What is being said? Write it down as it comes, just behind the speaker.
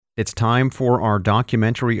It's time for our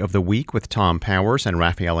documentary of the week with Tom Powers and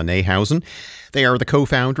Raffaella Nehausen. They are the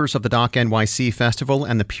co-founders of the Doc NYC Festival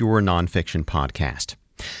and the Pure Nonfiction podcast.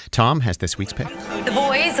 Tom has this week's pick. The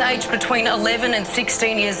boys, aged between 11 and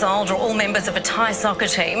 16 years old, are all members of a Thai soccer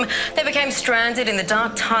team. They became stranded in the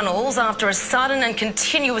dark tunnels after a sudden and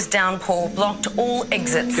continuous downpour blocked all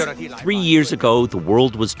exits. 3 years ago, the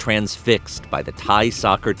world was transfixed by the Thai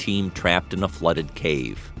soccer team trapped in a flooded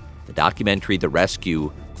cave. The documentary, The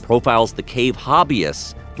Rescue, profiles the cave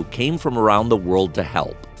hobbyists who came from around the world to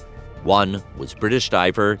help. One was British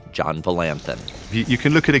diver John Valanthen. You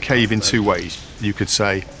can look at a cave in two ways. You could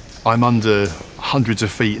say, I'm under hundreds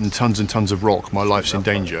of feet and tons of rock, my life's in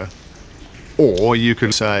danger. Or you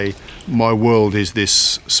could say, my world is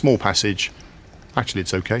this small passage, actually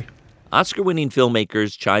it's okay. Oscar-winning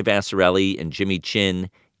filmmakers Chai Vasarhelyi and Jimmy Chin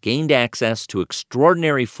gained access to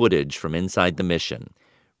extraordinary footage from inside the mission.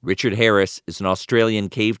 Richard Harris is an Australian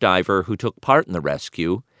cave diver who took part in the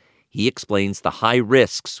rescue. He explains the high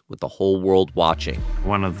risks with the whole world watching.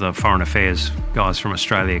 One of the foreign affairs guys from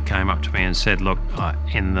Australia came up to me and said, look,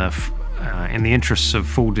 in the interests of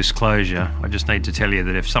full disclosure, I just need to tell you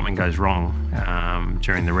that if something goes wrong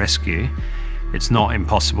during the rescue, it's not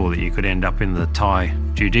impossible that you could end up in the Thai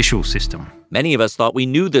judicial system. Many of us thought we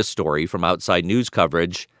knew this story from outside news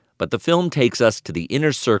coverage, but the film takes us to the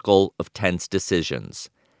inner circle of tense decisions.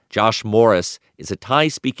 Josh Morris is a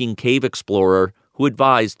Thai-speaking cave explorer who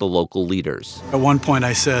advised the local leaders. At one point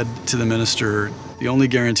I said to the minister, the only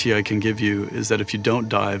guarantee I can give you is that if you don't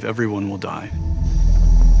dive, everyone will die.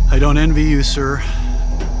 I don't envy you, sir.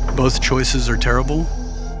 Both choices are terrible,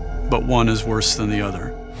 but one is worse than the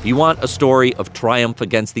other. If you want a story of triumph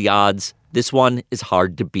against the odds, this one is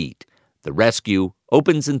hard to beat. The Rescue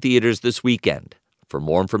opens in theaters this weekend. For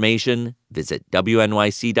more information, visit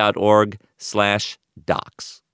wnyc.org/docs.